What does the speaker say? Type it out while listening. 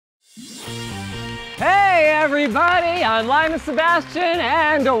Hey everybody, I'm Linus Sebastian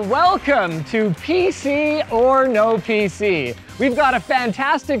and welcome to PC or No PC. We've got a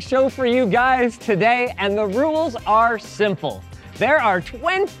fantastic show for you guys today and the rules are simple. There are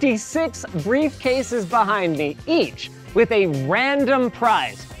 26 briefcases behind me, each with a random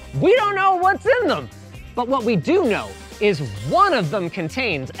prize. We don't know what's in them, but what we do know is one of them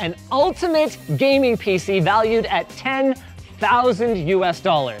contains an ultimate gaming PC valued at $10,000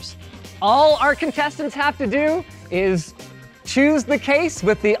 US. All our contestants have to do is choose the case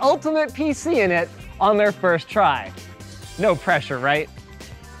with the ultimate PC in it on their first try. No pressure, right?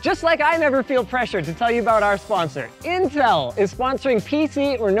 Just like I never feel pressure to tell you about our sponsor. Intel is sponsoring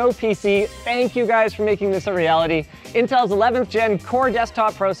PC or No PC. Thank you guys for making this a reality. Intel's 11th gen Core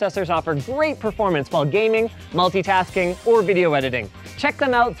desktop processors offer great performance while gaming, multitasking, or video editing. Check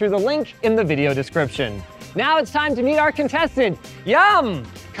them out through the link in the video description. Now it's time to meet our contestant, Yum!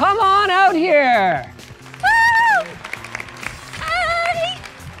 Come on out here! Woo! Hi!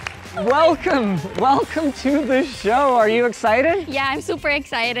 Welcome to the show. Are you excited? Yeah, I'm super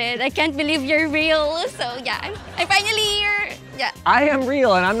excited. I can't believe you're real. So yeah, I'm finally here. Yeah. I am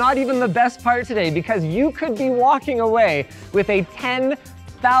real, and I'm not even the best part today because you could be walking away with a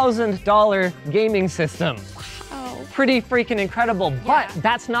 $10,000 gaming system. Pretty freaking incredible, but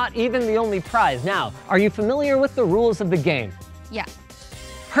that's not even the only prize. Now, are you familiar with the rules of the game? Yeah.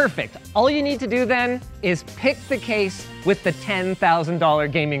 Perfect. All you need to do then is pick the case with the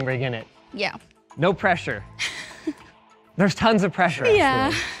 $10,000 gaming rig in it. Yeah. No pressure. There's tons of pressure.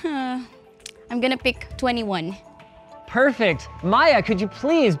 Yeah. I'm gonna pick 21. Perfect. Maya, could you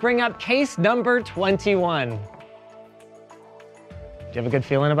please bring up case number 21? Do you have a good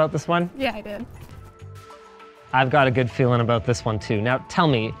feeling about this one? Yeah, I did. I've got a good feeling about this one too. Now tell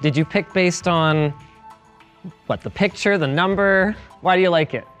me, did you pick based on what, the picture, the number? Why do you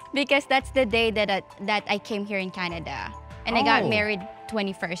like it? Because that's the day that I came here in Canada. And I got married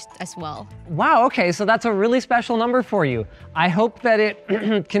 21st as well. Wow, okay, so that's a really special number for you. I hope that it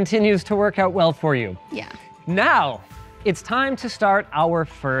continues to work out well for you. Yeah. Now, it's time to start our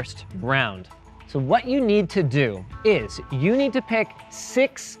first round. So what you need to do is you need to pick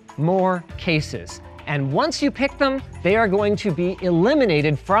 6 more cases. And once you pick them, they are going to be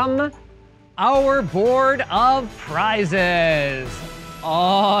eliminated from our board of prizes.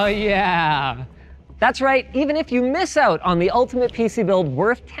 Oh yeah. That's right, even if you miss out on the ultimate PC build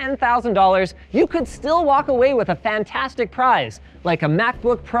worth $10,000, you could still walk away with a fantastic prize, like a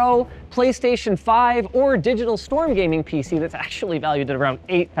MacBook Pro, PlayStation 5, or Digital Storm gaming PC that's actually valued at around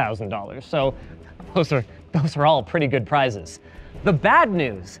 $8,000. So those are all pretty good prizes. The bad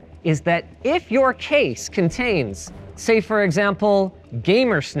news is that if your case contains, say for example,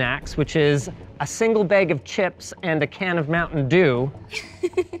 gamer snacks, which is a single bag of chips and a can of Mountain Dew,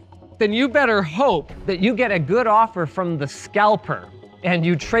 then you better hope that you get a good offer from the scalper and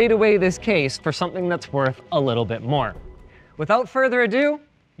you trade away this case for something that's worth a little bit more. Without further ado,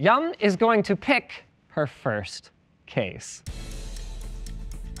 Yum is going to pick her first case.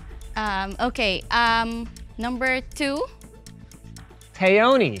 Okay, number 2.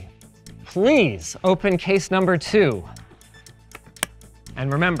 Teoni, please open case number 2.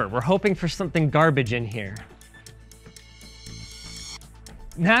 And remember, we're hoping for something garbage in here.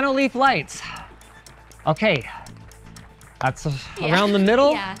 Nanoleaf lights. Okay, that's around the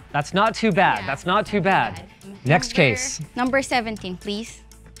middle. Yeah. That's not too bad. Yeah, That's not too bad. Next case. Number 17, please.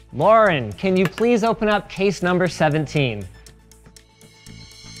 Lauren, can you please open up case number 17?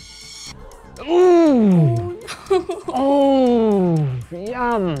 Ooh! Oh,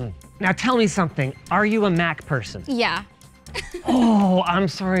 Yum. Now tell me something. Are you a Mac person? Yeah. Oh, I'm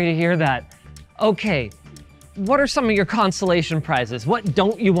sorry to hear that. Okay, what are some of your consolation prizes? What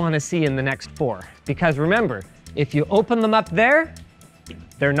don't you want to see in the next 4? Because remember, if you open them up there,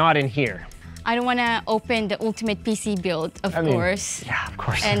 they're not in here. I don't want to open the ultimate PC build, of course. Yeah, of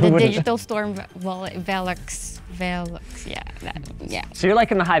course. And the Digital Storm Velox, yeah. So you're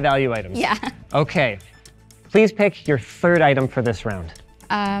liking the high value items? Yeah. Okay, please pick your 3rd item for this round.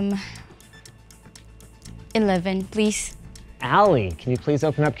 11, please. Allie, can you please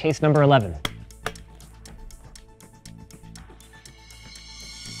open up case number 11?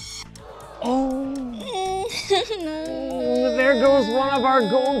 Oh, there goes one of our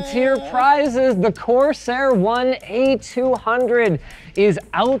gold tier prizes. The CORSAIR ONE A200 is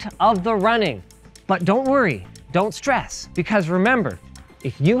out of the running. But don't worry, don't stress, because remember,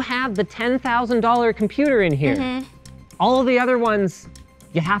 if you have the $10,000 computer in here, all the other ones,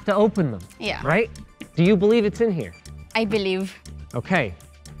 you have to open them, right? Do you believe it's in here? I believe. Okay,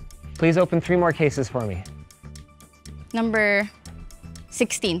 please open 3 more cases for me. Number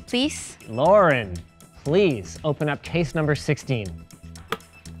 16, please. Lauren, please open up case number 16.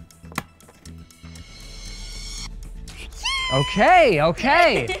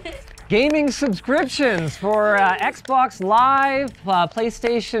 Okay. Gaming subscriptions for Xbox Live,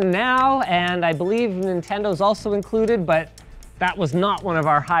 PlayStation Now, and I believe Nintendo's also included, but that was not one of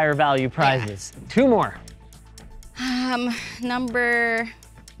our higher value prizes. Yeah. 2 more. Number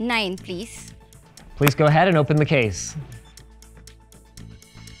 9, please. Please go ahead and open the case.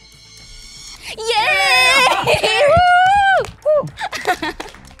 Yay!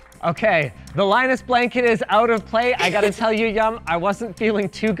 Okay, the Linus blanket is out of play. I gotta tell you, Yum, I wasn't feeling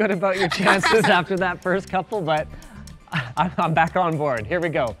too good about your chances after that first couple, but I'm back on board. Here we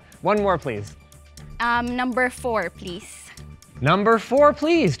go. 1 more, please. Number 4, please. Number 4,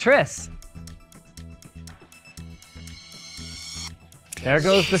 please, Tris. There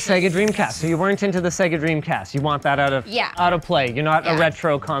goes the Sega Dreamcast. So you weren't into the Sega Dreamcast. You want that out of play. You're not a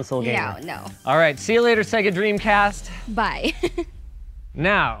retro console gamer. No. All right, see you later, Sega Dreamcast. Bye.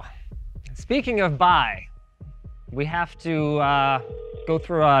 Now, speaking of bye, we have to go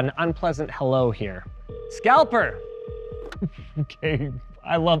through an unpleasant hello here. Scalper. Okay,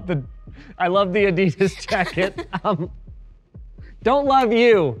 I love the Adidas jacket. Don't love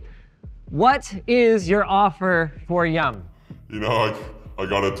you. What is your offer for Yum? You know, I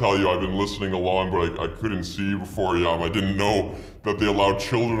gotta tell you, I've been listening along, but I couldn't see you before, Yum. I didn't know that they allowed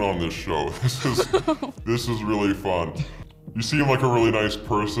children on this show. This is really fun. You seem like a really nice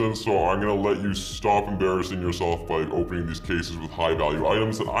person, so I'm gonna let you stop embarrassing yourself by opening these cases with high value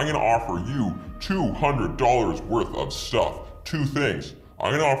items, and I'm gonna offer you $200 worth of stuff. 2 things.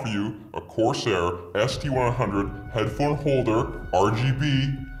 I'm gonna offer you a Corsair ST100 headphone holder,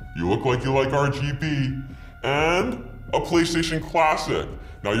 RGB. You look like you like RGB. And a PlayStation Classic.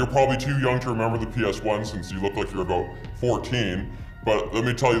 Now you're probably too young to remember the PS1 since you look like you're about 14. But let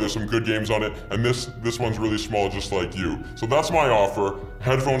me tell you, there's some good games on it, and this one's really small, just like you. So that's my offer,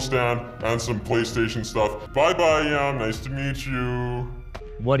 headphone stand and some PlayStation stuff. Bye-bye, Yum, nice to meet you.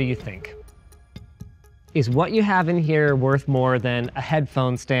 What do you think? Is what you have in here worth more than a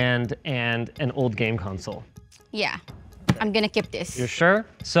headphone stand and an old game console? Yeah, I'm gonna keep this. You're sure?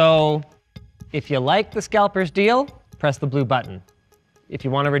 So, if you like the Scalper's deal, press the blue button. If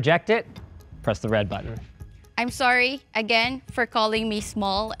you want to reject it, press the red button. I'm sorry, again, for calling me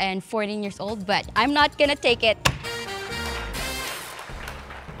small and 14 years old, but I'm not gonna take it.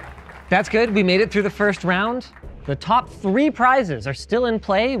 That's good, we made it through the first round. The top 3 prizes are still in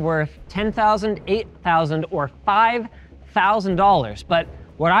play, worth $10,000, $8,000, or $5,000. But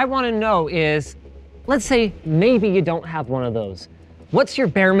what I want to know is, let's say maybe you don't have one of those. What's your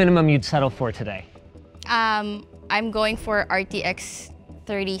bare minimum you'd settle for today? I'm going for RTX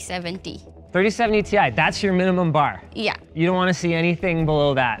 3070. 3070 Ti, that's your minimum bar? Yeah. You don't want to see anything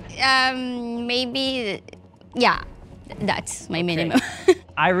below that? Maybe, yeah, that's my minimum.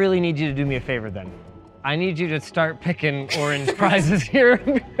 I really need you to do me a favor then. I need you to start picking orange prizes here,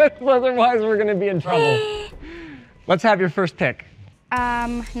 because otherwise we're gonna be in trouble. Let's have your first pick.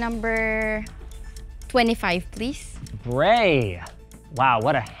 Number 25, please. Bray. Wow,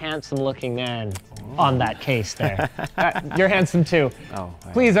 what a handsome looking man on that case there. You're handsome too. Oh, wow.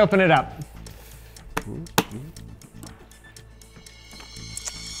 Please open it up.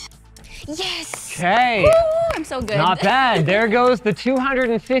 Yes! Okay. Woo, I'm so good. Not bad. There goes the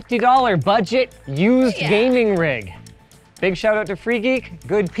 $250 budget used gaming rig. Big shout out to Free Geek.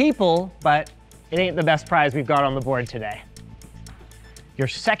 Good people, but it ain't the best prize we've got on the board today. Your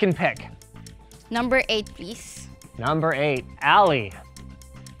second pick. Number 8, please. Number 8, Allie.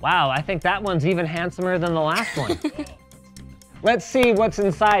 Wow, I think that one's even handsomer than the last one. Let's see what's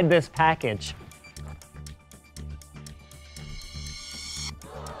inside this package.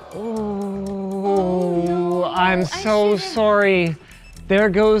 Oh, no. I'm so sorry. There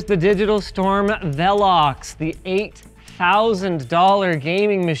goes the Digital Storm Velox, the $8,000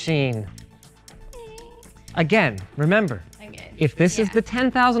 gaming machine. Again, remember, if this is the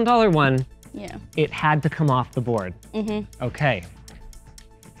 $10,000 one, it had to come off the board. Okay.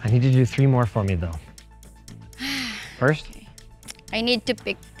 I need you to do 3 more for me though. First? Okay. I need to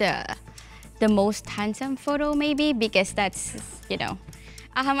pick the most handsome photo maybe, because that's, you know,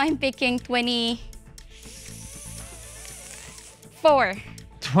 I'm picking 24.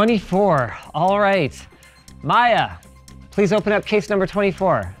 24, all right. Maya, please open up case number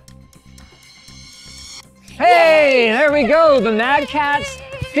 24. Hey, there we go, the Mad Catz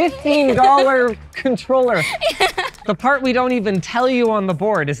 $15 controller. The part we don't even tell you on the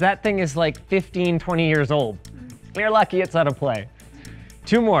board is that thing is like 15, 20 years old. You're lucky it's out of play.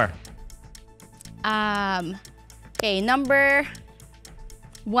 2 more. Okay, number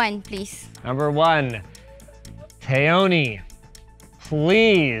 1, please. Number 1, Teoni,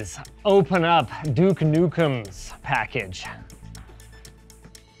 please open up Duke Nukem's package.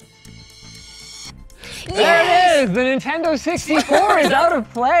 There it is! The Nintendo 64 is out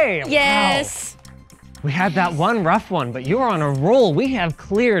of play. Yes. Wow. We had that one rough one, but you're on a roll. We have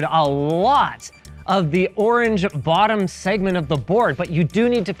cleared a lot of the orange bottom segment of the board, but you do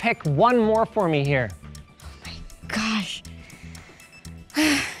need to pick one more for me here. Oh my gosh.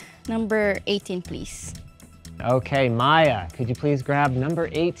 Number 18, please. Okay, Maya, could you please grab number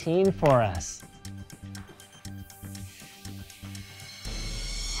 18 for us?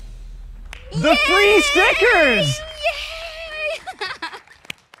 The free stickers! Yay!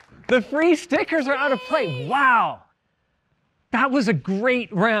 The free stickers are out of play. Wow. That was a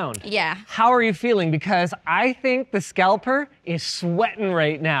great round. Yeah. How are you feeling? Because I think the scalper is sweating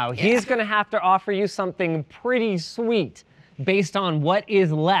right now. Yeah. He's gonna have to offer you something pretty sweet based on what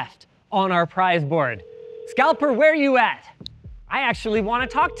is left on our prize board. Scalper, where you at? I actually wanna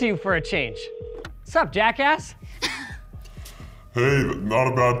talk to you for a change. Sup, jackass? Hey,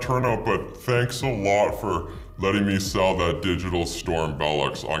 not a bad turnout, but thanks a lot for letting me sell that digital Storm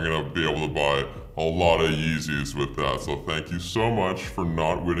Bellux. I'm gonna be able to buy a lot of Yeezys with that, so thank you so much for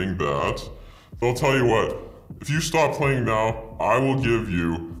not winning that. So I'll tell you what, if you stop playing now, I will give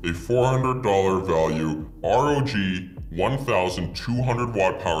you a $400 value ROG 1200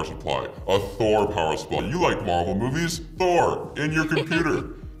 watt power supply, a Thor power supply. You like Marvel movies? Thor, in your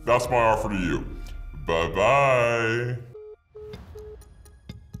computer. That's my offer to you. Bye-bye.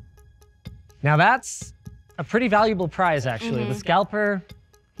 Now that's a pretty valuable prize, actually. The scalper,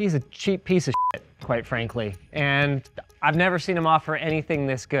 he's a cheap piece of shit, quite frankly. And I've never seen him offer anything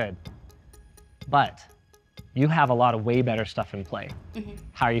this good. But you have a lot of way better stuff in play.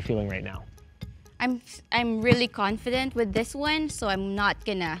 How are you feeling right now? I'm really confident with this one, so I'm not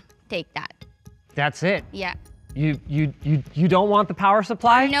gonna take that. That's it. Yeah. You don't want the power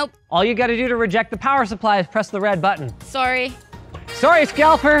supply? Nope. All you gotta do to reject the power supply is press the red button. Sorry. Sorry,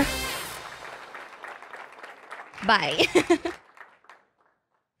 scalper. Bye.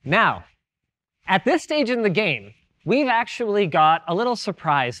 Now, at this stage in the game, we've actually got a little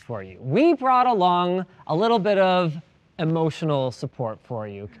surprise for you. We brought along a little bit of emotional support for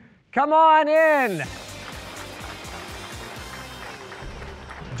you. Come on in.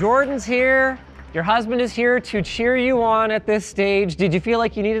 Jordan's here. Your husband is here to cheer you on at this stage. Did you feel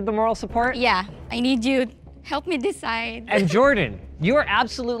like you needed the moral support? Yeah, I need you. Help me decide. And Jordan, you are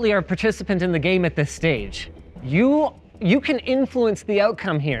absolutely our participant in the game at this stage. You can influence the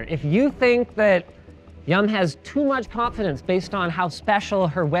outcome here. If you think that Yum has too much confidence based on how special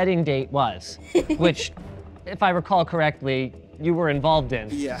her wedding date was, which, if I recall correctly, you were involved in.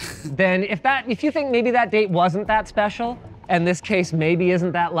 Yeah. Then if you think maybe that date wasn't that special, and this case maybe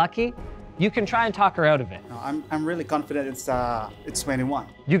isn't that lucky, you can try and talk her out of it. No, I'm really confident it's 21.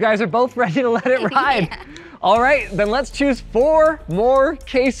 You guys are both ready to let it ride. Yeah. All right, then let's choose 4 more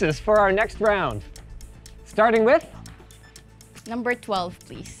cases for our next round. Starting with Number 12,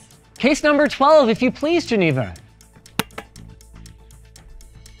 please. case number 12, if you please, Geneva.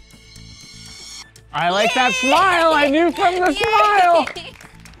 I like that smile. I knew from the smile.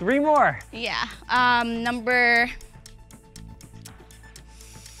 3 more. Yeah. Number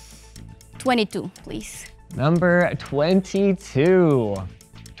 22, please. Number 22.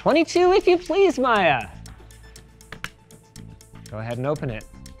 22, if you please, Maya. Go ahead and open it.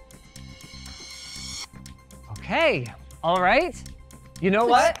 Okay, all right. You know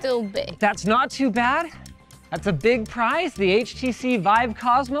what? Still big. That's not too bad. That's a big prize. The HTC Vive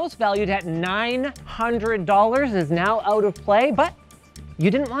Cosmos, valued at $900, is now out of play, but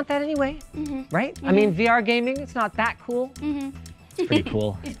you didn't want that anyway, right? I mean, VR gaming, it's not that cool. It's pretty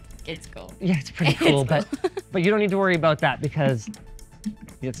cool. It's cool. Yeah, it's pretty cool, but you don't need to worry about that because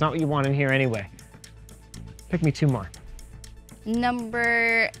it's not what you want in here anyway. Pick me 2 more.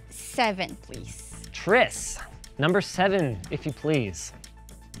 Number 7, please. Tris, number 7, if you please.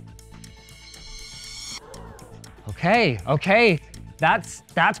 Okay, that's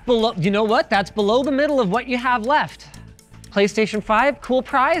below, you know what? That's below the middle of what you have left. PlayStation 5, cool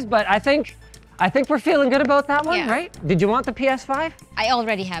prize, but I think we're feeling good about that one, Yeah. right? Did you want the PS5? I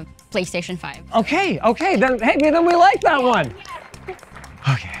already have PlayStation 5. Okay, then hey, then we like that one.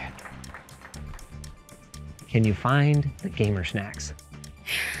 Okay. Can you find the gamer snacks?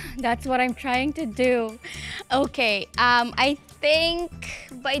 That's what I'm trying to do. Okay, I think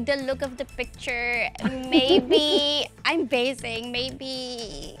by the look of the picture, maybe I'm basing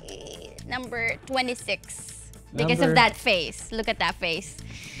maybe number 26 because Number- of that face. Look at that face.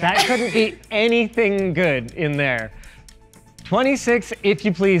 That couldn't be anything good in there. 26, if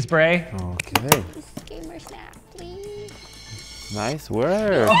you please, Bray. Okay. Gamer snack, please. Nice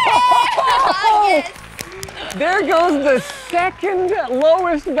work. Yes. There goes the second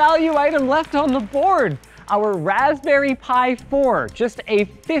lowest value item left on the board. Our Raspberry Pi 4, just a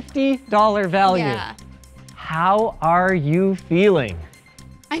 $50 value. Yeah. How are you feeling?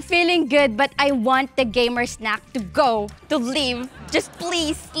 I'm feeling good, but I want the gamer snack to leave. Just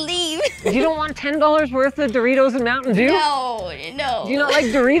please leave. You don't want $10 worth of Doritos and Mountain Dew? No, no. Do you not like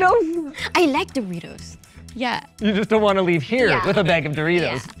Doritos? I like Doritos. Yeah. You just don't want to leave here Yeah. with a bag of Doritos.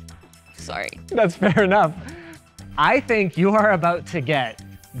 Yeah. Sorry. That's fair enough. I think you are about to get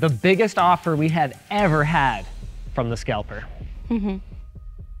the biggest offer we have ever had from the scalper.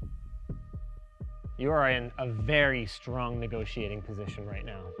 You are in a very strong negotiating position right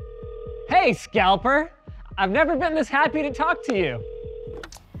now. Hey, scalper! I've never been this happy to talk to you.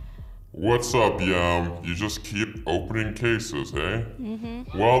 What's up, Yam? You just keep opening cases, eh?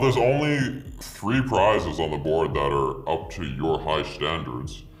 Well, there's only 3 prizes on the board that are up to your high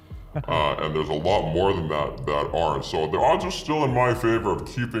standards. And there's a lot more than that that aren't. So the odds are still in my favor of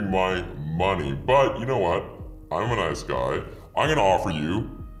keeping my money. But you know what? I'm a nice guy. I'm gonna offer you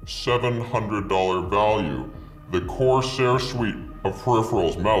 $700 value. The Corsair suite of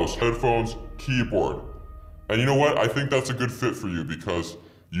peripherals, mouse, headphones, keyboard. And you know what? I think that's a good fit for you because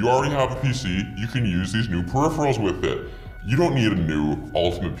you already have a PC. You can use these new peripherals with it. You don't need a new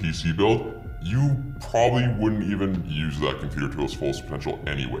ultimate PC build. You probably wouldn't even use that computer to its fullest potential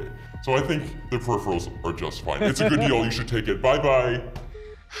anyway. So I think the peripherals are just fine. It's a good deal, you should take it. Bye-bye.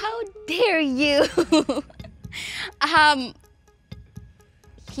 How dare you?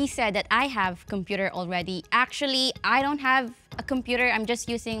 He said that I have computer already. Actually, I don't have a computer. I'm just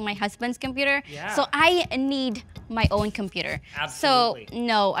using my husband's computer. Yeah. So I need my own computer. Absolutely. So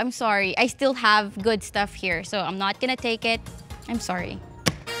no, I'm sorry. I still have good stuff here. So I'm not gonna take it. I'm sorry.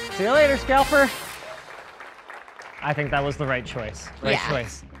 See you later, scalper. I think that was the right choice. Right Yeah.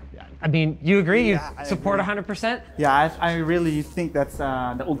 choice. I mean, you agree? Yeah, You I support agree. 100%? Yeah, I really think that's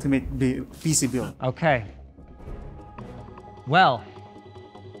the ultimate PC build. Okay. Well,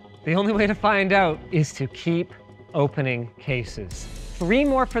 the only way to find out is to keep opening cases. 3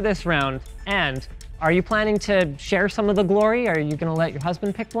 more for this round, and are you planning to share some of the glory? Are you gonna let your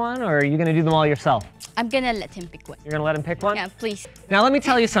husband pick one, or are you gonna do them all yourself? I'm gonna let him pick one. You're gonna let him pick one? Yeah, please. Now let me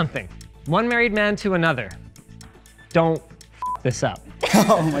tell you something. One married man to another. Don't f this up.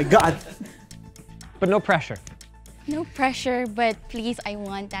 Oh my God. But no pressure. No pressure, but please, I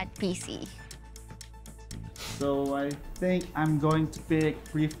want that PC. So I think I'm going to pick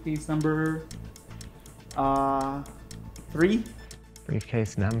briefcase number 3.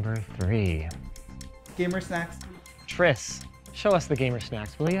 Briefcase number 3. Gamer snacks. Tris, show us the gamer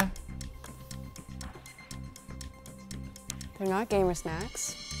snacks, will ya? They're not gamer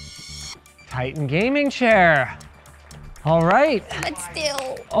snacks. Titan gaming chair. All right. But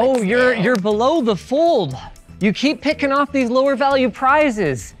still. Oh, but you're still. you're below the fold. You keep picking off these lower value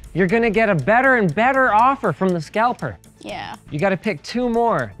prizes. You're gonna get a better and better offer from the scalper. Yeah. You gotta pick 2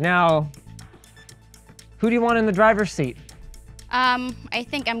 more. Now, who do you want in the driver's seat? I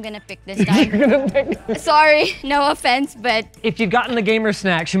think I'm gonna pick this guy. You're gonna pick. Sorry, no offense, but If you'd gotten the gamer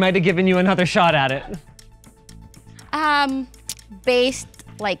snack, she might have given you another shot at it. based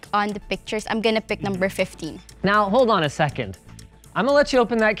like on the pictures, I'm gonna pick number 15. Now, hold on a second. I'm gonna let you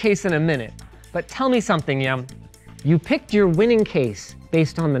open that case in a minute, but tell me something, Yum. You picked your winning case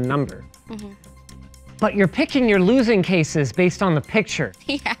based on the number. But you're picking your losing cases based on the picture.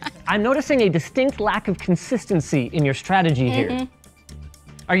 Yeah. I'm noticing a distinct lack of consistency in your strategy here.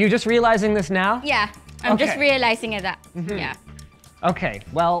 Are you just realizing this now? Yeah. I'm just Okay. realizing it that. Yeah. Okay,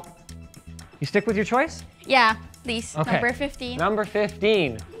 well, you stick with your choice? Yeah, please. Okay. Number 15. Number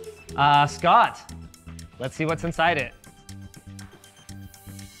 15. Scott, let's see what's inside it.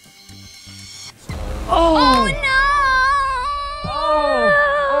 Oh no!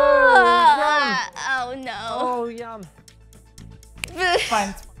 Oh no. Oh, Yum.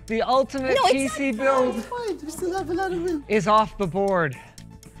 Fine. The ultimate No, it's PC build Fine. We still have a lot of room. is off the board.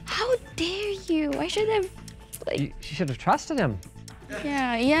 How dare you? I should have like You should have trusted him.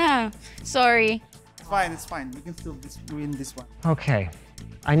 yeah. Sorry. It's fine. It's fine. We can still win this one. Okay,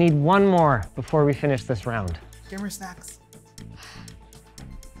 I need 1 more before we finish this round. Gamer snacks.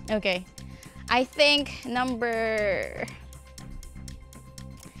 Okay. I think number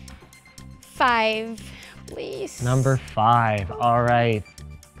 5, please. Number 5, all right.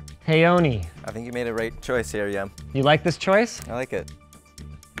 Teoni, I think you made a right choice here, Yam. you like this choice? I like it.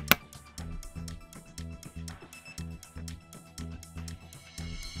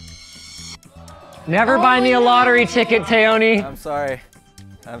 Never buy me a lottery ticket, Teoni. I'm sorry.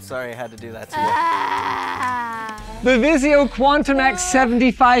 I'm sorry I had to do that to you. The VIZIO Quantum X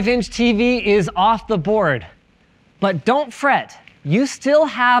 75-inch TV is off the board. But don't fret, you still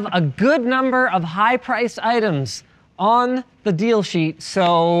have a good number of high-priced items on the deal sheet,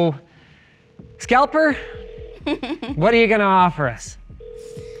 so scalper, what are you gonna offer us?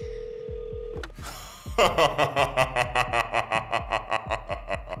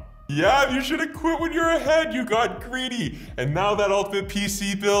 Yeah, you should have quit when you're ahead. You got greedy. And now that ultimate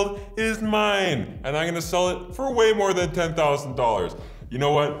PC build is mine. And I'm gonna sell it for way more than $10,000. You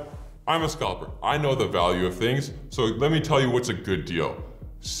know what? I'm a scalper. I know the value of things. So let me tell you what's a good deal.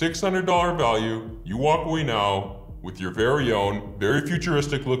 $600 value, you walk away now with your very own, very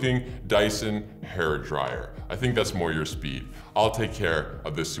futuristic looking Dyson hair dryer. I think that's more your speed. I'll take care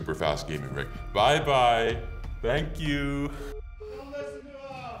of this super fast gaming rig. Bye-bye. Thank you.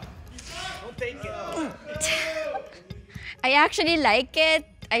 I actually like it.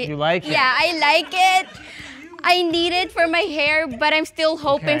 You like it? Yeah, I like it. I need it for my hair, but I'm still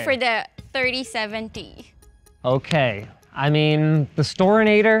hoping for the 3070. Okay. I mean, the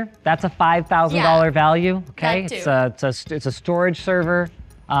Storinator, that's a $5,000 value. Okay, that too. It's a storage server.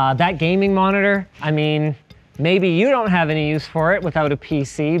 That gaming monitor, I mean, maybe you don't have any use for it without a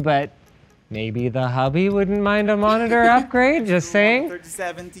PC, but maybe the hubby wouldn't mind a monitor upgrade, just saying.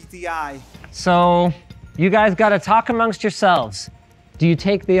 3070 Ti. So, you guys gotta talk amongst yourselves. Do you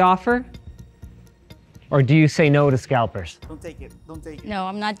take the offer? Or do you say no to scalpers? Don't take it. Don't take it. No,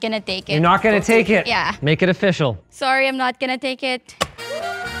 I'm not gonna take it. You're not gonna take it? Yeah. Make it official. Sorry, I'm not gonna take it.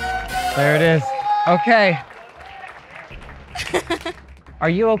 There it is. Okay. Are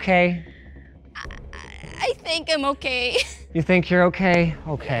you okay? I think I'm okay. You think you're okay?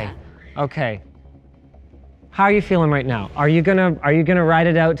 Okay. Okay. How are you feeling right now? Are you gonna ride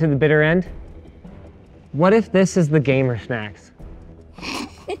it out to the bitter end? What if this is the gamer snacks?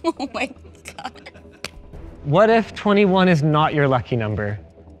 Oh my God. What if 21 is not your lucky number?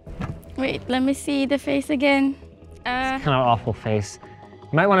 Wait, let me see the face again. Kind of awful face. You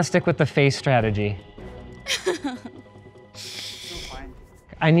might want to stick with the face strategy.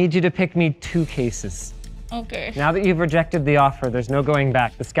 I need you to pick me 2 cases. Okay. Now that you've rejected the offer, there's no going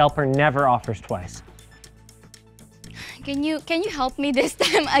back. The scalper never offers twice. Can you help me this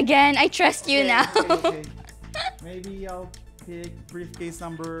time again? I trust you now. Okay. Maybe I'll pick briefcase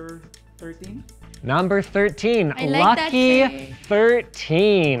number 13. Number 13, I like that lucky face.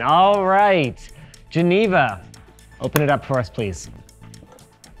 13. All right, Geneva, open it up for us, please.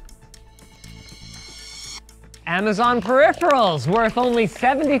 Amazon peripherals worth only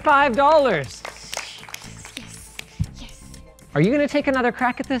 $75. Yes. Are you gonna take another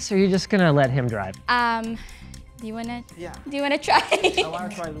crack at this, or are you just gonna let him drive? Do you wanna? Yeah. Do you wanna try? I want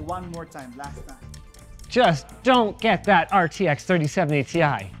to try one more time, last time. Just don't get that RTX 3070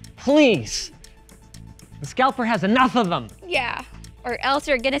 Ti, please. The scalper has enough of them. Yeah. Or else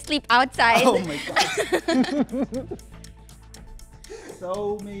you're gonna sleep outside. Oh my God.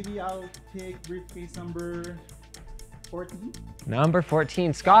 So maybe I'll pick briefcase number 14. Number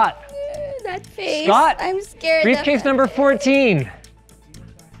 14, Scott. That face. Scott, I'm scared. Briefcase number 14.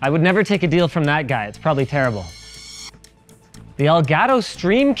 I would never take a deal from that guy. It's probably terrible. The Elgato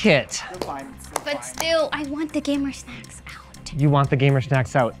Stream Kit. Still fine. But still, I want the gamer snacks out. You want the gamer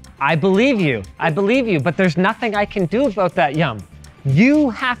snacks out. I believe you, but there's nothing I can do about that, Yum. You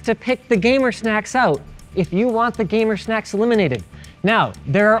have to pick the gamer snacks out if you want the gamer snacks eliminated. Now,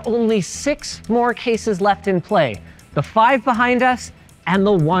 there are only 6 more cases left in play. The 5 behind us and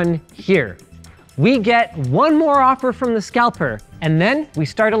the 1 here. We get 1 more offer from the scalper, and then we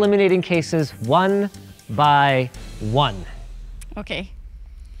start eliminating cases 1 by 1. Okay.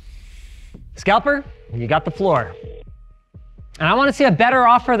 Scalper, you got the floor. And I want to see a better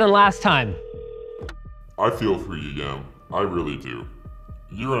offer than last time. I feel for you, Yam. I really do.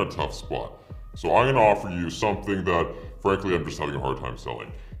 You're in a tough spot. So I'm gonna offer you something that, frankly, I'm just having a hard time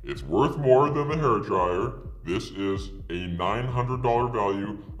selling. It's worth more than the hairdryer. This is a $900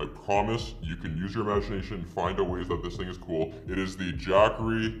 value. I promise you can use your imagination and find out ways that this thing is cool. It is the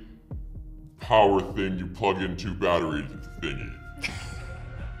Jackery power thing you plug into battery thingy.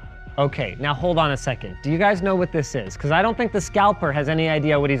 Okay, now hold on a second. Do you guys know what this is? Because I don't think the scalper has any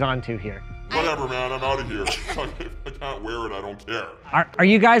idea what he's onto here. Whatever, man, I'm out of here. If I can't wear it, I don't care. Are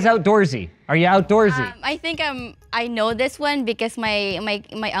you guys outdoorsy? Are you outdoorsy? I think I know this one because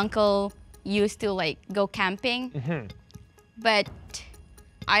my uncle used to like go camping. But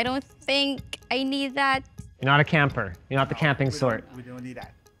I don't think I need that. You're not a camper. You're not the camping sort. We don't need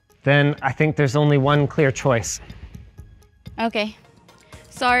that. Then I think there's only one clear choice. Okay.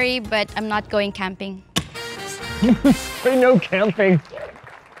 Sorry, but I'm not going camping. Sorry, no camping.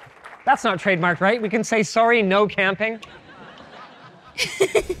 That's not trademarked, right? We can say sorry, no camping.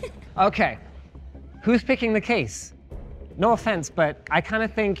 Okay, who's picking the case? No offense, but I kind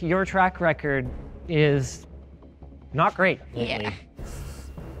of think your track record is not great lately. Yeah.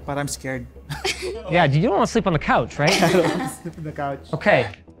 But I'm scared. Yeah, you don't want to sleep on the couch, right? I don't want to sleep on the couch. Okay,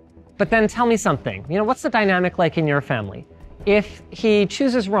 but then tell me something. You know, what's the dynamic like in your family? If he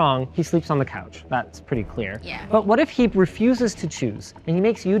chooses wrong, he sleeps on the couch. That's pretty clear. Yeah. But what if he refuses to choose and he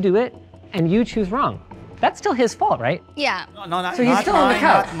makes you do it and you choose wrong? That's still his fault, right? Yeah. No, not, So he's not still on the mine,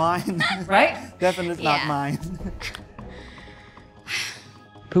 couch. not mine. Right? Definitely Yeah. not mine.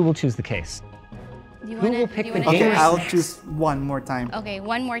 Who will choose the case? You Who wanna, will pick you the wanna gamer Okay, choose? I'll snacks? choose one more time. Okay,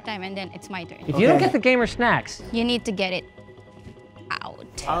 one more time and then it's my turn. If you don't Okay. get the gamer snacks, You need to get it out.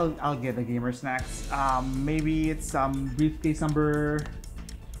 I'll get the gamer snacks. Maybe it's briefcase number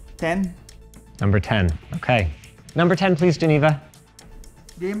 10. number 10. Okay. Number 10, please, Geneva.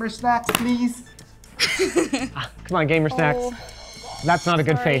 Gamer snacks, please. Come on, gamer snacks. Oh. That's not a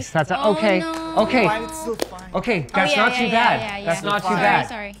good Sorry. face. That's a, Oh, okay. no. Okay. Fine, it's still fine. Okay, that's yeah, not yeah, too yeah, bad. yeah, That's yeah. not too Sorry, bad.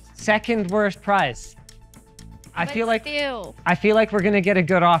 Sorry. Second worst prize. I But feel like still, we're gonna get a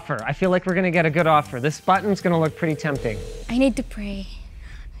good offer. I feel like we're gonna get a good offer. This button's gonna look pretty tempting. I need to pray.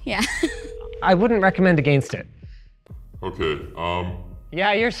 Yeah. I wouldn't recommend against it. Okay,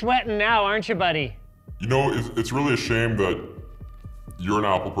 Yeah, you're sweating now, aren't you, buddy? you know, it's really a shame that you're an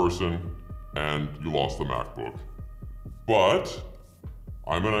Apple person and you lost the MacBook. But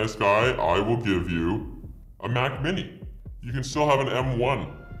I'm a nice guy. I will give you a Mac Mini. You can still have an M1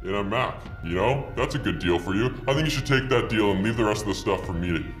 in a Mac, you know? That's a good deal for you. I think you should take that deal and leave the rest of the stuff for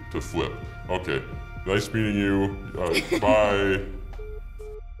me to flip. Okay, nice meeting you. Bye.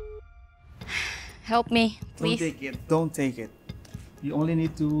 Help me, Don't please. take it. Don't take it. You only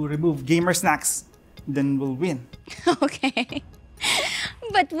need to remove gamer snacks. Then we'll win. Okay.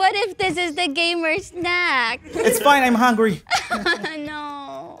 But what if this is the gamer snack? It's fine, I'm hungry.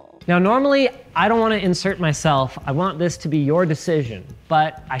 No. Now, normally, I don't want to insert myself. I want this to be your decision,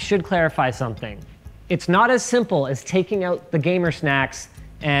 but I should clarify something. It's not as simple as taking out the gamer snacks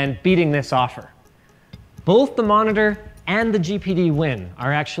and beating this offer. Both the monitor and the GPD Win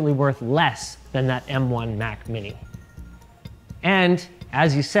are actually worth less than that M1 Mac Mini. And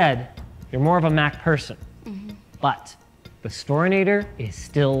as you said, you're more of a Mac person. But the Storinator is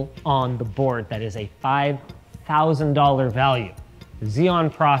still on the board. That is a $5,000 value.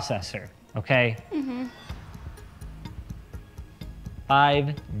 Xeon processor, okay?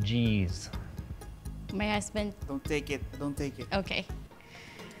 5 Gs. My husband. Don't take it. Don't take it. Okay.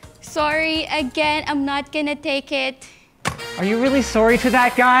 Sorry, again, I'm not gonna take it. Are you really sorry to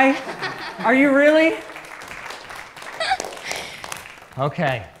that guy? Are you really?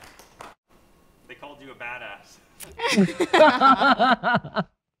 Okay. They called you a badass.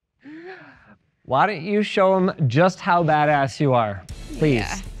 Why don't you show him just how badass you are? Please,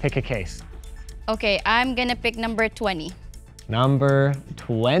 Yeah. pick a case. Okay, I'm gonna pick number 20. Number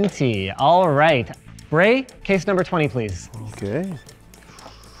 20. All right. Bray, case number 20, please. Okay.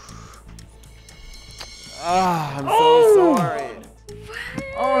 I'm so sorry.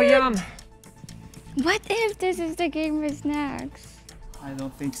 Oh, yum. What if this is the gamer snacks? I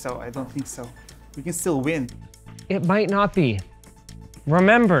don't think so. I don't think so. We can still win. It might not be.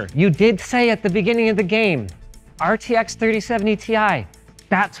 Remember, you did say at the beginning of the game, RTX 3070 Ti.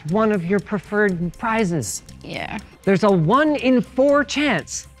 That's one of your preferred prizes. Yeah. There's a 1 in 4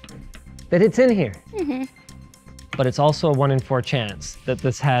 chance that it's in here. But it's also a 1 in 4 chance that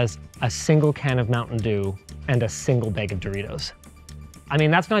this has a single can of Mountain Dew and a single bag of Doritos. I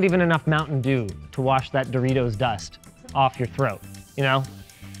mean, that's not even enough Mountain Dew to wash that Doritos dust off your throat, you know?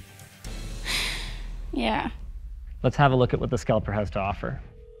 Yeah. Let's have a look at what the scalper has to offer.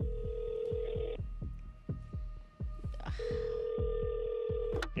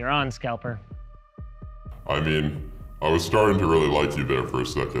 You're on, scalper. I mean, I was starting to really like you there for a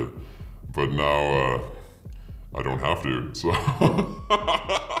second, but now I don't have to. So,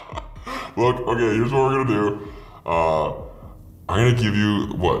 look, okay, here's what we're gonna do. I'm gonna give you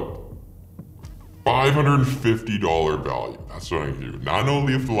what? $550 value. That's what I'm gonna give you. Nano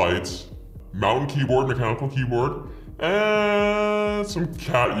leaf lights, mountain keyboard, mechanical keyboard, and some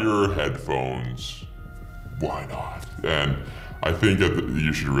cat ear headphones. Why not? And I think that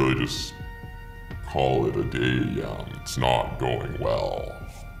you should really just call it a day. It's not going well.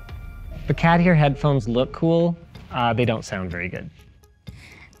 The cat ear headphones look cool. They don't sound very good.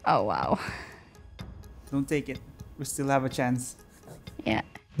 Oh, wow. Don't take it. We still have a chance. Yeah.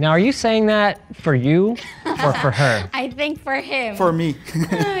 Now, are you saying that for you Or for her? I think for him. For me.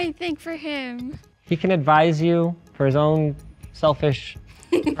 I think for him. He can advise you for his own selfish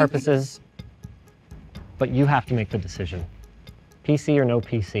purposes, but you have to make the decision. PC or no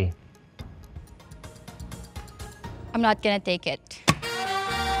PC? I'm not gonna take it.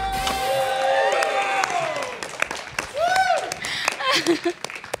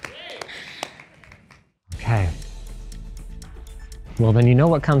 Okay. Well, then you know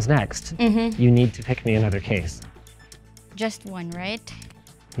what comes next. You need to pick me another case. Just one, right?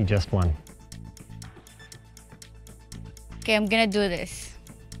 You just won. Okay, I'm gonna do this.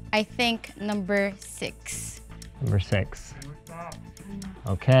 I think number 6. Number 6.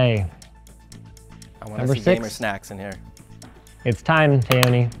 Okay. I want Number to see 6. gamer snacks in here. It's time,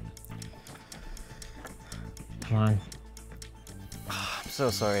 Tayoni. Come on. I'm so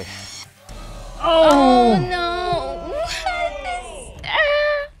sorry. Oh no!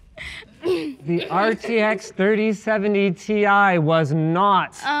 The RTX 3070 Ti was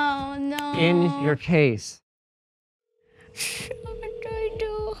not Oh no! in your case. What do I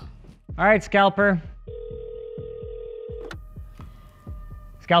do? All right, Scalper.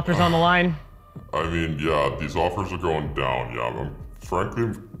 Scalper's on the line. I mean, yeah, these offers are going down. Yeah, frankly,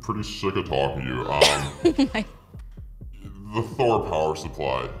 I'm pretty sick of talking to you. The Thor power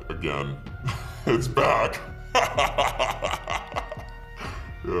supply, again, it's back.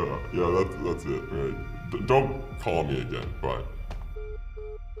 yeah, that's it, right? Don't call me again, bye.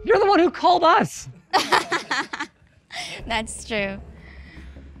 You're the one who called us. That's true.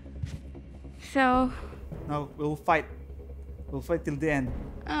 So, No, we'll fight. We'll fight till the end.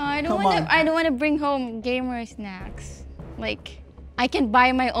 I Come don't on. want to bring home gamer snacks. Like, I can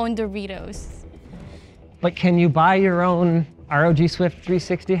buy my own Doritos. But can you buy your own ROG Swift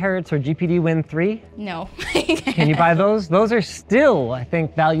 360 Hz or GPD Win 3? No. Can you buy those? Those are still, I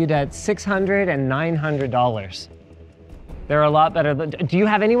think, valued at $600 and $900. They're a lot better. Do you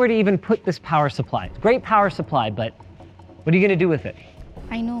have anywhere to even put this power supply? Great power supply, but what are you gonna do with it?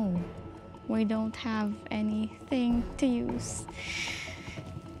 I know. We don't have anything to use.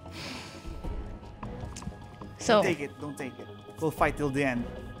 So, Take it, don't take it. We'll fight till the end.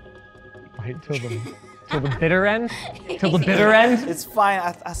 Right, till the bitter end? Till the bitter end? It's fine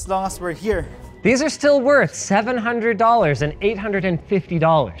as long as we're here. These are still worth $700 and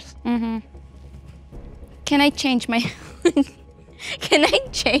 $850. can I change my... Can I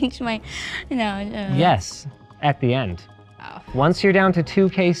change my... No. Yes, at the end. Oh. Once you're down to 2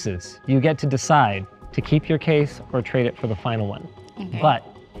 cases, you get to decide to keep your case or trade it for the final one. Okay. But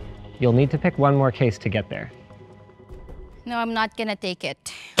you'll need to pick one more case to get there. No, I'm not gonna take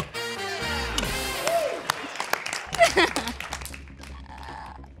it.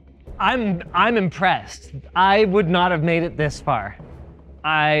 I'm impressed. I would not have made it this far.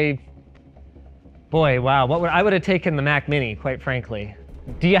 Boy, wow, I would have taken the Mac Mini, quite frankly.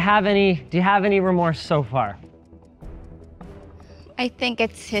 Do you have any remorse so far? I think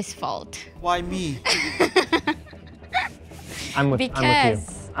it's his fault. Why me? I'm with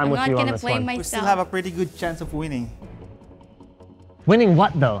Because you. I'm with not you on gonna this blame one. We still myself. have a pretty good chance of winning. Winning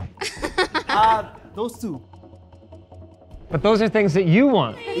what though? Those 2. But those are things that you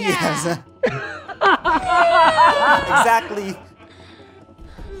want. Yes. Exactly.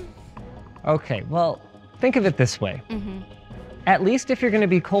 Okay, well, think of it this way. At least if you're gonna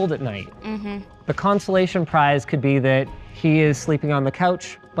be cold at night, the consolation prize could be that he is sleeping on the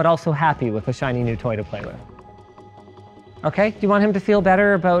couch, but also happy with a shiny new toy to play with. Okay, do you want him to feel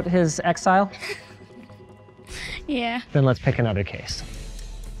better about his exile? Yeah. Then let's pick another case.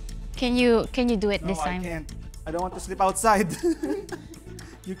 Can you do it this No, time? I can't. I don't want to sleep outside.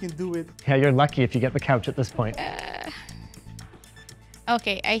 You can do it. Yeah, you're lucky if you get the couch at this point.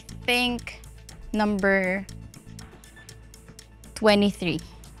 Okay, I think number 23.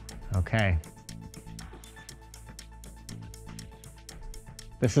 Okay.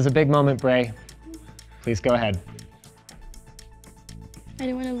 This is a big moment, Bray. Please go ahead. I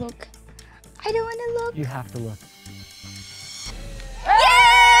don't want to look. I don't want to look. You have to look.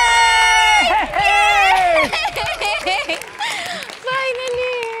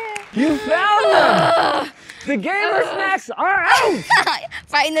 Finally! You found them! The gamer snacks are out!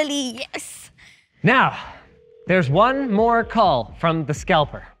 Finally, yes! Now, there's one more call from the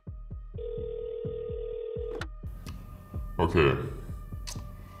scalper. Okay.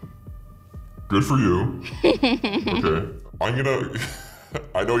 Good for you. Okay. I'm gonna...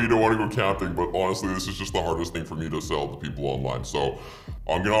 I know you don't want to go camping, but honestly, this is just the hardest thing for me to sell to people online. So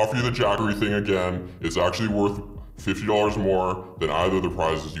I'm gonna offer you the Jackery thing again. It's actually worth $50 more than either of the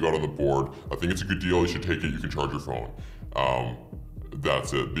prizes you got on the board. I think it's a good deal. You should take it. You can charge your phone.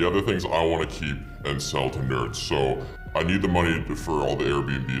 that's it. The other things I want to keep and sell to nerds. So I need the money for all the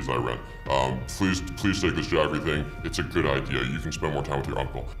Airbnbs I rent. Please take this Jackery thing. It's a good idea. You can spend more time with your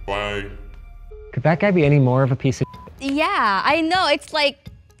uncle. Bye. Could that guy be any more of a piece of Yeah, I know. It's like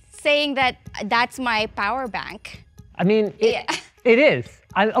saying that that's my power bank. I mean, Yeah. it is.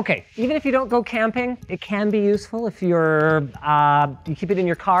 Okay, even if you don't go camping, it can be useful if you're, you keep it in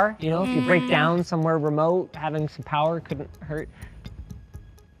your car, you know, if you break down somewhere remote, having some power couldn't hurt.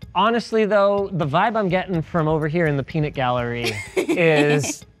 Honestly though, the vibe I'm getting from over here in the peanut gallery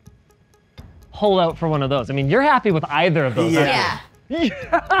is hold out for one of those. I mean, you're happy with either of those. Yeah.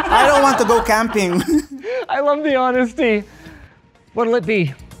 Yeah. I don't want to go camping. I love the honesty. What'll it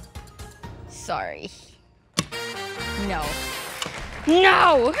be? Sorry. No.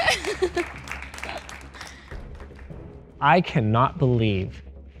 No! I cannot believe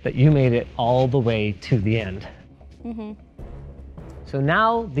that you made it all the way to the end. So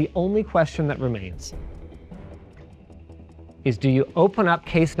now the only question that remains is, do you open up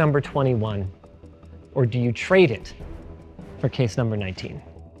case number 21 or do you trade it for case number 19?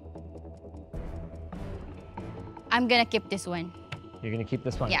 I'm gonna keep this one. You're gonna keep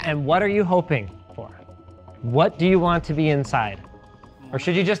this one. Yeah. And what are you hoping for? What do you want to be inside? Or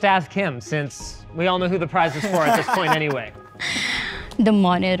should you just ask him, since we all know who the prize is for at this point anyway? The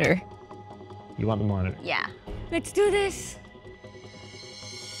monitor. You want the monitor? Yeah. Let's do this.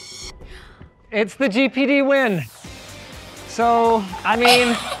 It's the GPD Win. So, I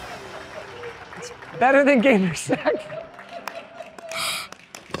mean, it's better than Gamer Sex.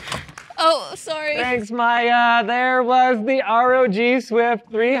 Oh, sorry. Thanks, Maya. There was the ROG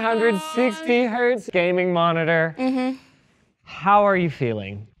Swift 360 Hertz gaming monitor. How are you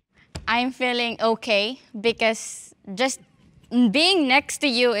feeling? I'm feeling okay because just being next to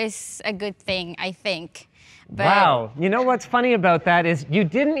you is a good thing, I think. But Wow. You know what's funny about that is you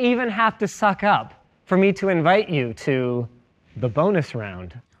didn't even have to suck up for me to invite you to the bonus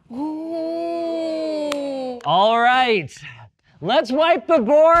round. Ooh. All right. Let's wipe the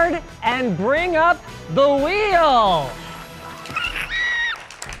board and bring up the wheel.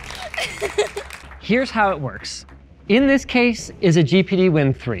 Here's how it works. In this case is a GPD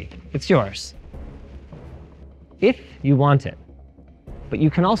Win 3. It's yours. If you want it. But you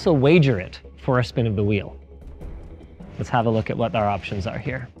can also wager it for a spin of the wheel. Let's have a look at what our options are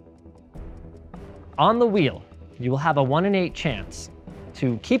here. On the wheel, you will have a 1 in 8 chance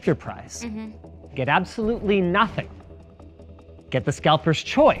to keep your prize, get absolutely nothing, get the scalper's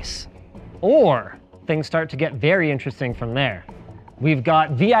choice, or things start to get very interesting from there. We've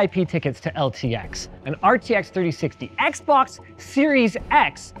got VIP tickets to LTX, an RTX 3060, Xbox Series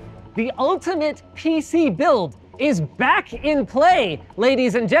X. The ultimate PC build is back in play,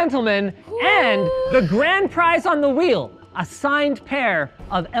 ladies and gentlemen, and the grand prize on the wheel, a signed pair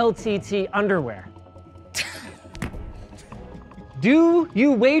of LTT underwear. Do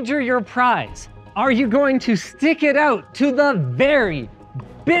you wager your prize? Are you going to stick it out to the very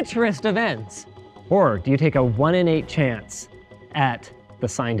bitterest of ends? Or do you take a 1 in 8 chance at the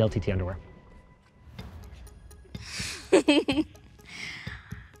signed LTT underwear?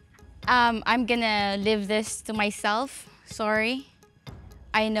 I'm gonna leave this to myself. Sorry.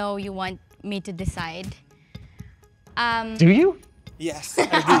 I know you want me to decide. Do you? Yes,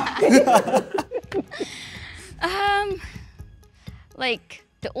 I do. Like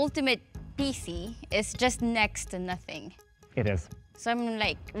the ultimate PC is just next to nothing. It is. So I'm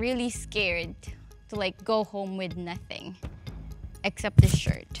like really scared to like go home with nothing except this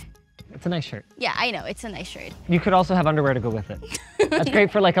shirt. It's a nice shirt. Yeah, I know, it's a nice shirt. You could also have underwear to go with it. That's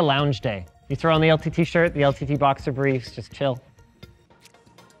great for like a lounge day. You throw on the LTT shirt, the LTT boxer briefs, just chill.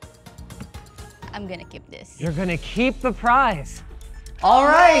 I'm gonna keep this. You're gonna keep the prize. All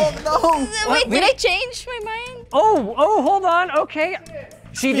right. Wait, did I change my mind? Oh, hold on, okay.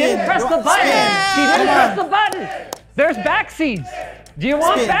 She didn't press the button. She didn't press the button. There's backseats. Do you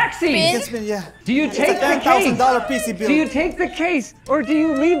want backseats? Spin, yeah. Do you take the $10,000 case? PC build. Do you take the case or do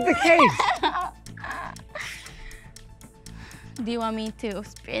you leave the case? Do you want me to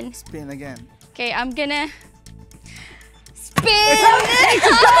spin? Spin again. Okay, I'm gonna spin. It's on.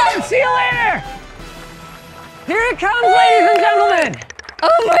 See you later. Here it comes, ladies and gentlemen.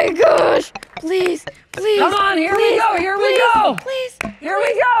 Oh my gosh! Please, please. Come on, here we go, here we please, go. Please. Here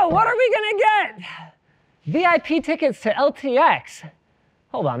we go. What are we gonna get? VIP tickets to LTX.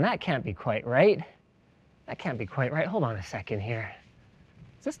 Hold on, that can't be quite right. That can't be quite right. Hold on a second here.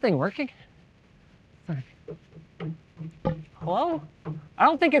 Is this thing working? Hello? I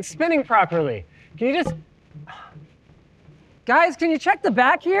don't think it's spinning properly. Can you just... Guys, can you check the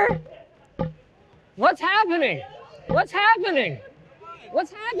back here? What's happening? What's happening?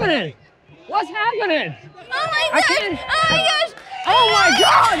 What's happening? What's happening? Oh my gosh! Oh my gosh! Oh my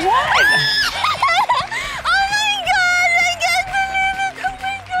God, what? Oh my God! I can't believe it! Oh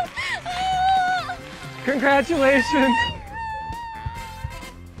my God! Congratulations.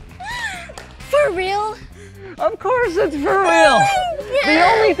 For real? Of course it's for real. The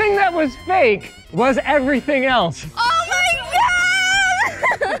only thing that was fake was everything else. Oh my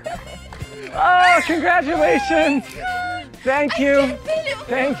God! Oh, congratulations. Thank you.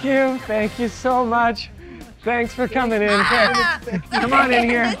 Thank you. Thank you so much. Thanks for coming in. Come on in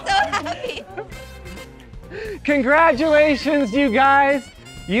here. I'm so happy. Congratulations, you guys.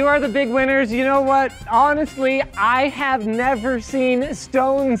 You are the big winners. You know what? Honestly, I have never seen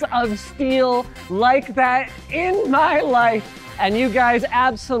stones of steel like that in my life. And you guys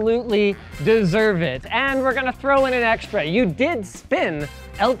absolutely deserve it. And we're gonna throw in an extra. You did spin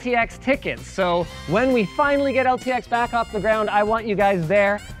LTX tickets. So when we finally get LTX back off the ground, I want you guys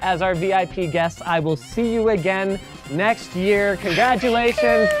there as our VIP guests. I will see you again next year.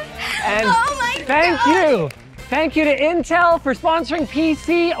 Congratulations. And Oh my thank you. Thank you to Intel for sponsoring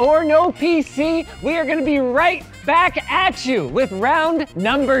PC or no PC. We are gonna be right back at you with round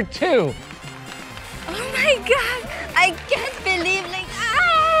number 2. Oh my God! I can't